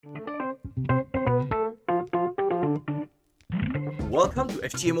Welcome to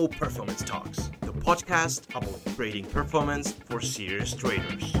FTMO Performance Talks, the podcast about trading performance for serious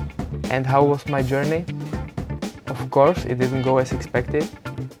traders. And how was my journey? Of course, it didn't go as expected.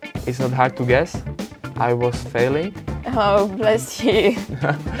 It's not hard to guess. I was failing. Oh, bless you.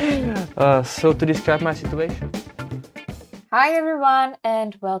 So to describe my situation. Hi everyone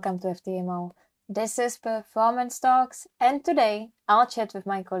and welcome to FTMO. This is Performance Talks and today I'll chat with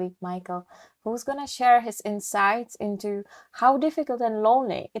my colleague Michael, who's gonna share his insights into how difficult and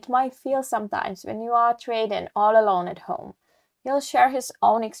lonely it might feel sometimes when you are trading all alone at home. He'll share his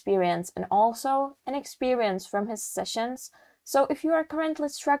own experience and also an experience from his sessions. So if you are currently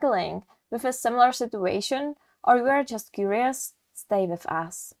struggling with a similar situation or you are just curious, stay with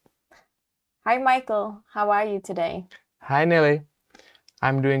us. Hi Michael, how are you today? Hi Nelly.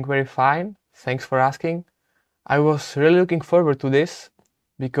 I'm doing very fine. Thanks for asking. I was really looking forward to this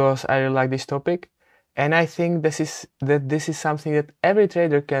because I really like this topic, and I think this is something that every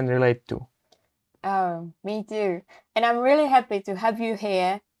trader can relate to. Oh, me too. And I'm really happy to have you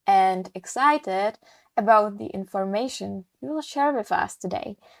here and excited about the information you will share with us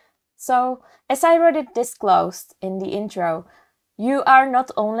today. So, as I already disclosed in the intro, you are not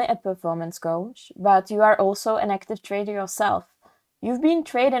only a performance coach, but you are also an active trader yourself. You've been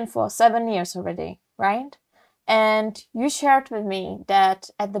trading for 7 years already, right? And you shared with me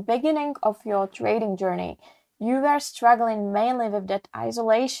that at the beginning of your trading journey, you were struggling mainly with that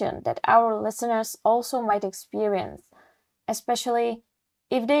isolation that our listeners also might experience, especially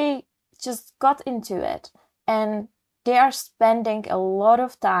if they just got into it and they are spending a lot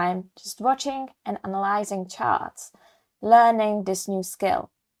of time just watching and analyzing charts, learning this new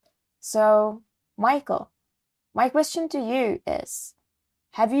skill. So, Michael, my question to you is,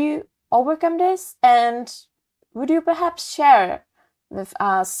 have you overcome this? And would you perhaps share with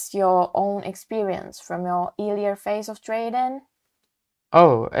us your own experience from your earlier phase of trading?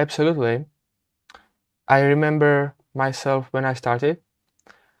 Oh, absolutely. I remember myself when I started.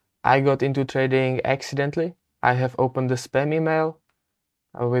 I got into trading accidentally. I have opened the spam email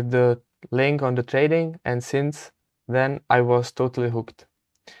with the link on the trading, and since then I was totally hooked.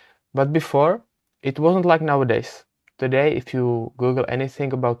 But before, it wasn't like nowadays. Today, if you Google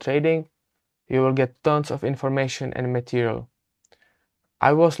anything about trading, you will get tons of information and material.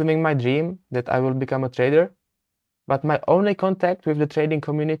 I was living my dream that I will become a trader, but my only contact with the trading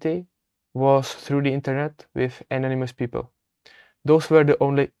community was through the internet with anonymous people. Those were the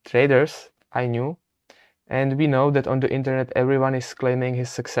only traders I knew, and we know that on the internet everyone is claiming his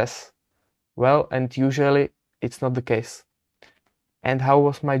success. Well, and usually it's not the case. And how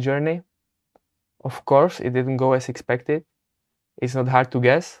was my journey? Of course, it didn't go as expected. It's not hard to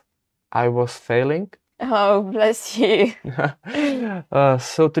guess. I was failing. Oh, bless you.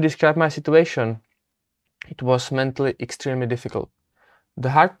 So to describe my situation, it was mentally extremely difficult. The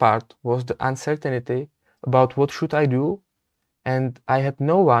hard part was the uncertainty about what should I do, and I had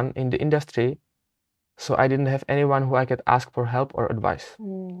no one in the industry, so I didn't have anyone who I could ask for help or advice.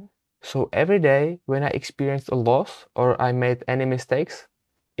 So every day when I experienced a loss or I made any mistakes,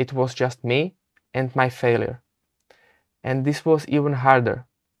 it was just me and my failure. And this was even harder.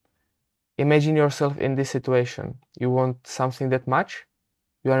 Imagine yourself in this situation. You want something that much,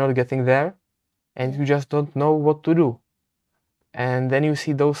 you are not getting there, and you just don't know what to do. And then you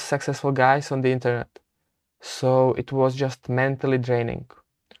see those successful guys on the internet. So it was just mentally draining.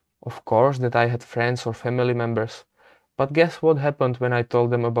 Of course that I had friends or family members, but guess what happened when I told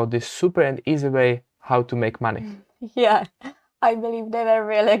them about this super and easy way how to make money? Yeah, I believe they were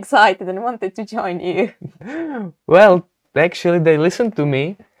really excited and wanted to join you. Well, actually they listened to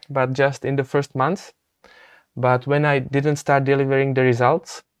me, but just in the first months. But when I didn't start delivering the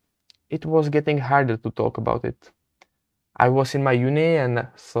results, it was getting harder to talk about it. I was in my uni and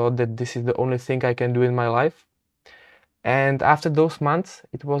thought that this is the only thing I can do in my life. And after those months,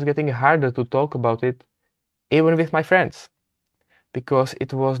 it was getting harder to talk about it, even with my friends, because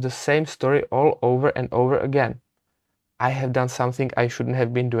it was the same story all over and over again. I have done something I shouldn't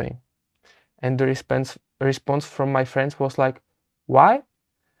have been doing. And the response from my friends was like, why?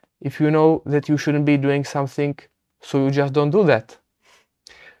 If you know that you shouldn't be doing something, so you just don't do that.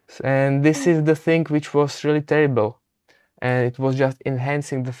 And this is the thing which was really terrible. And it was just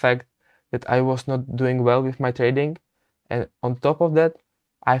enhancing the fact that I was not doing well with my trading. And on top of that,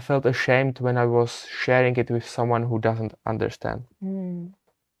 I felt ashamed when I was sharing it with someone who doesn't understand.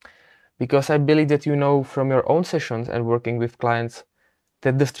 Because I believe that you know from your own sessions and working with clients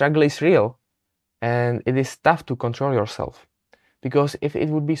that the struggle is real and it is tough to control yourself. Because if it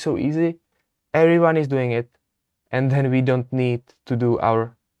would be so easy, everyone is doing it, and then we don't need to do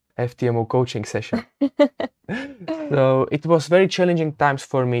our FTMO coaching session. So it was very challenging times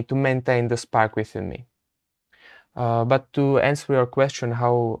for me to maintain the spark within me. But to answer your question,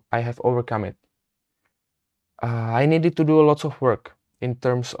 how I have overcome it, I needed to do a lot of work in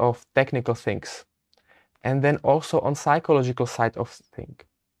terms of technical things, and then also on psychological side of things.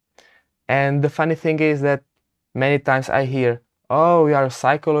 And the funny thing is that many times I hear, oh, you are a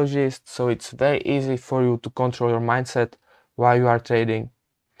psychologist, so it's very easy for you to control your mindset while you are trading.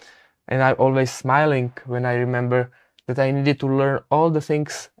 And I'm always smiling when I remember that I needed to learn all the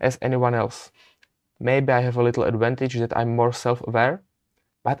things as anyone else. Maybe I have a little advantage that I'm more self-aware,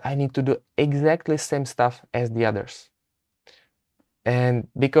 but I need to do exactly the same stuff as the others. And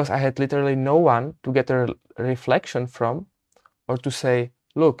because I had literally no one to get a reflection from, or to say,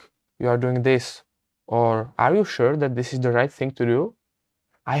 look, you are doing this, or are you sure that this is the right thing to do?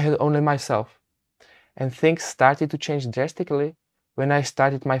 I had only myself. And things started to change drastically when I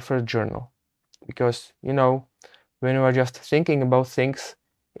started my first journal. Because, you know, when you are just thinking about things,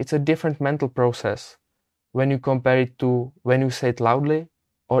 it's a different mental process when you compare it to when you say it loudly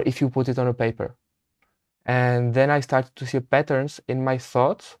or if you put it on a paper. And then I started to see patterns in my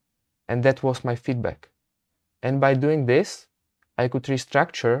thoughts, and that was my feedback. And by doing this, I could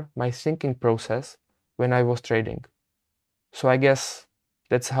restructure my thinking process when I was trading. So I guess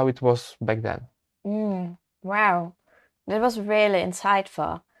that's how it was back then. Wow, that was really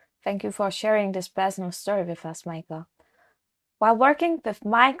insightful. Thank you for sharing this personal story with us, Michael. While working with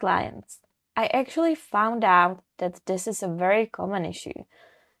my clients, I actually found out that this is a very common issue.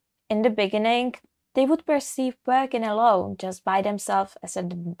 In the beginning, they would perceive working alone just by themselves as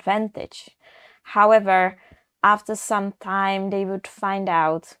an advantage. However, after some time, they would find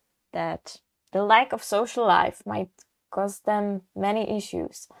out that the lack of social life might cause them many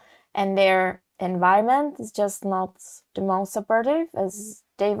issues, and their environment is just not the most supportive, as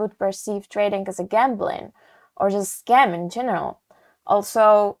they would perceive trading as a gambling or just scam in general.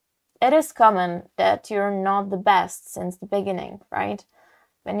 Also, it is common that you're not the best since the beginning, right?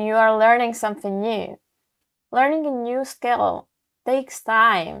 When you are learning something new, learning a new skill takes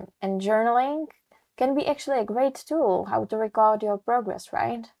time, and journaling can be actually a great tool how to record your progress,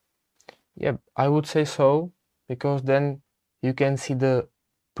 right? Yeah, I would say so, because then you can see the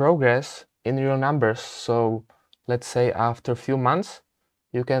progress in real numbers. So let's say after a few months,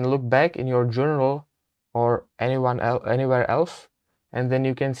 you can look back in your journal or anywhere else, and then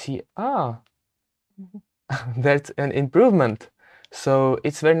you can see, that's an improvement. So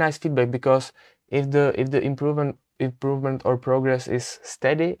it's very nice feedback, because if the improvement or progress is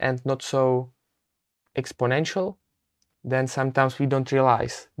steady and not so exponential, then sometimes we don't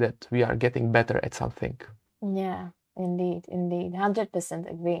realize that we are getting better at something. Yeah, indeed, 100%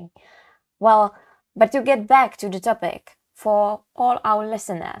 agree. Well, but to get back to the topic, for all our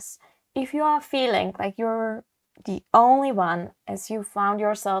listeners, if you are feeling like you're the only one as you found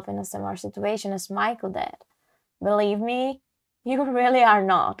yourself in a similar situation as Michael did, believe me, you really are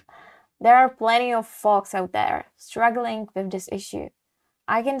not. There are plenty of folks out there struggling with this issue.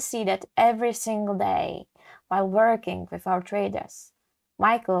 I can see that every single day while working with our traders.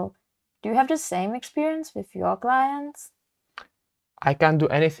 Michael, do you have the same experience with your clients? I can't do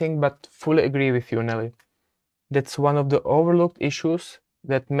anything but fully agree with you, Nelly. That's one of the overlooked issues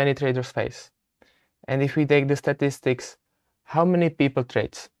that many traders face. And if we take the statistics, how many people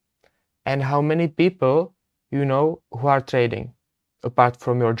trades and how many people you know who are trading, apart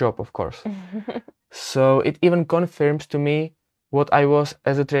from your job, of course. So it even confirms to me what I was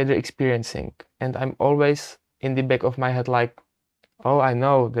as a trader experiencing. And I'm always in the back of my head like, oh, I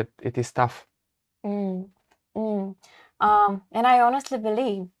know that it is tough. And I honestly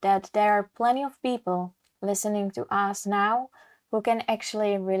believe that there are plenty of people listening to us now who can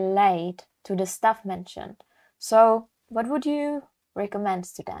actually relate to the stuff mentioned. So what would you recommend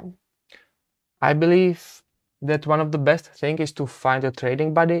to them? I believe that one of the best things is to find a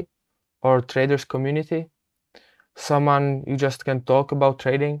trading buddy or traders community, someone you just can talk about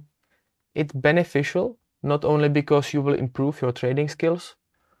trading. It's beneficial not only because you will improve your trading skills,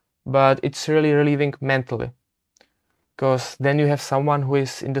 but it's really relieving mentally, because then you have someone who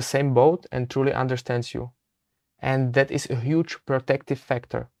is in the same boat and truly understands you. And that is a huge protective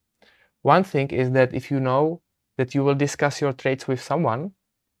factor. One thing is that if you know that you will discuss your trades with someone,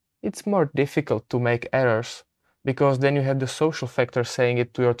 it's more difficult to make errors, because then you have the social factor saying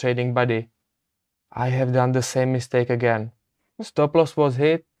it to your trading buddy. I have done the same mistake again. Stop loss was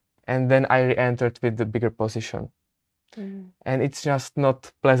hit, and then I re-entered with the bigger position. And it's just not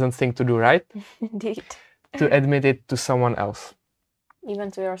a pleasant thing to do, right? Indeed. To admit it to someone else.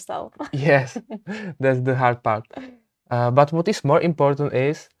 Even to yourself. Yes, that's the hard part. But what is more important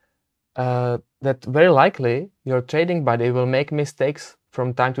is that very likely your trading buddy will make mistakes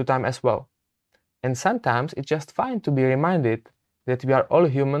from time to time as well. And sometimes it's just fine to be reminded that we are all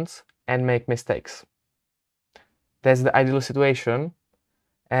humans and make mistakes. That's the ideal situation.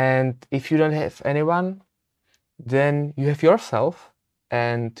 And if you don't have anyone, then you have yourself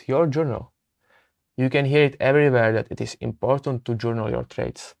and your journal. You can hear it everywhere that it is important to journal your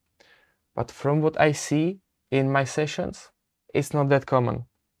trades. But from what I see in my sessions, it's not that common.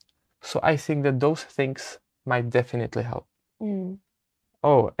 So I think that those things might definitely help.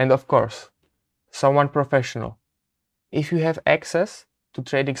 Oh, and of course, someone professional. If you have access to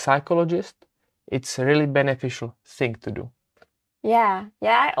trading psychologist, it's a really beneficial thing to do. Yeah,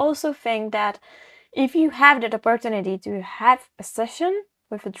 I also think that if you have that opportunity to have a session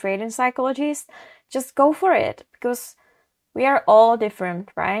with a trading psychologist, just go for it, because we are all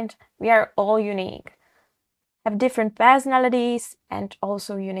different, right? We are all unique, have different personalities and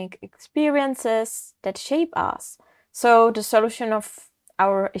also unique experiences that shape us. So the solution of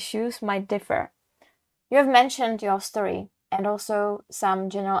our issues might differ. You have mentioned your story and also some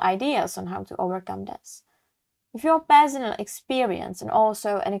general ideas on how to overcome this. With your personal experience and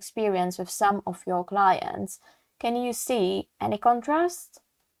also an experience with some of your clients, can you see any contrast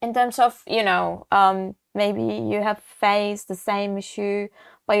in terms of, maybe you have faced the same issue,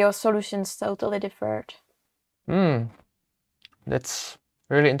 but your solutions totally differed? That's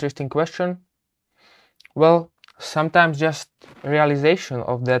a really interesting question. Well, sometimes just realization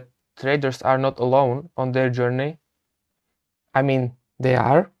of that traders are not alone on their journey. I mean, they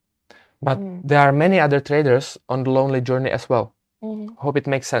are, but there are many other traders on the lonely journey as well. Hope it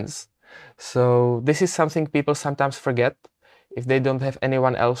makes sense. So this is something people sometimes forget if they don't have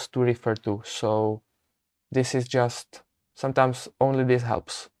anyone else to refer to. So this is just sometimes only this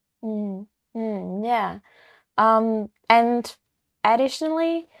helps. Yeah. And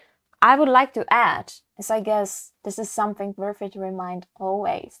additionally, I would like to add, as I guess this is something worth it to remind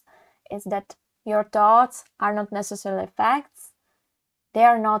always, is that your thoughts are not necessarily facts. They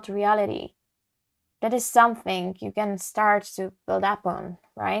are not reality. That is something you can start to build up on,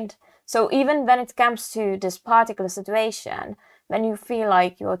 right? So even when it comes to this particular situation, when you feel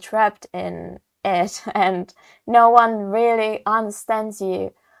like you're trapped in it and no one really understands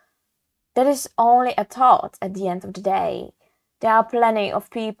you, that is only a thought at the end of the day. There are plenty of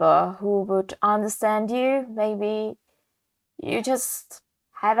people who would understand you. Maybe you just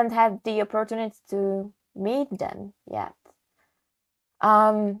haven't had the opportunity to meet them yet.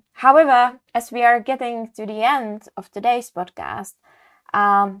 However, as we are getting to the end of today's podcast,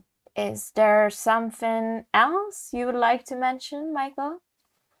 is there something else you would like to mention, Michael?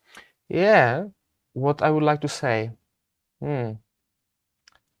 Yeah, what I would like to say.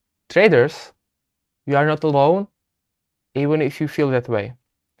 Traders, you are not alone, even if you feel that way.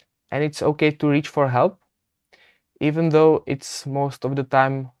 And it's okay to reach for help. Even though it's most of the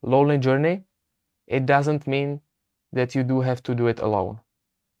time lonely journey, it doesn't mean that you do have to do it alone.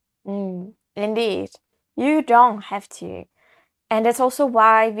 Indeed, you don't have to. And that's also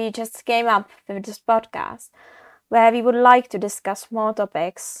why we just came up with this podcast, where we would like to discuss more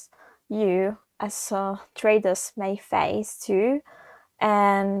topics you as traders may face too.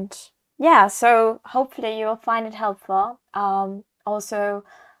 And yeah, so hopefully you will find it helpful. Also,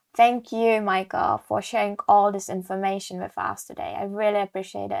 thank you, Michael, for sharing all this information with us today. I really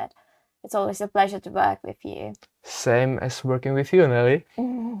appreciate it. It's always a pleasure to work with you. Same as working with you, Nelly.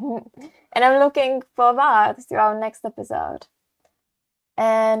 And I'm looking forward to our next episode.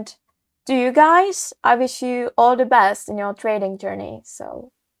 And to you guys, I wish you all the best in your trading journey.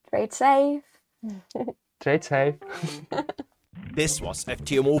 So trade safe. Trade safe. This was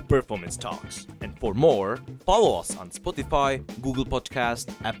FTMO Performance Talks. And for more, follow us on Spotify, Google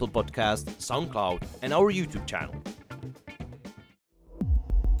Podcast, Apple Podcast, SoundCloud, and our YouTube channel.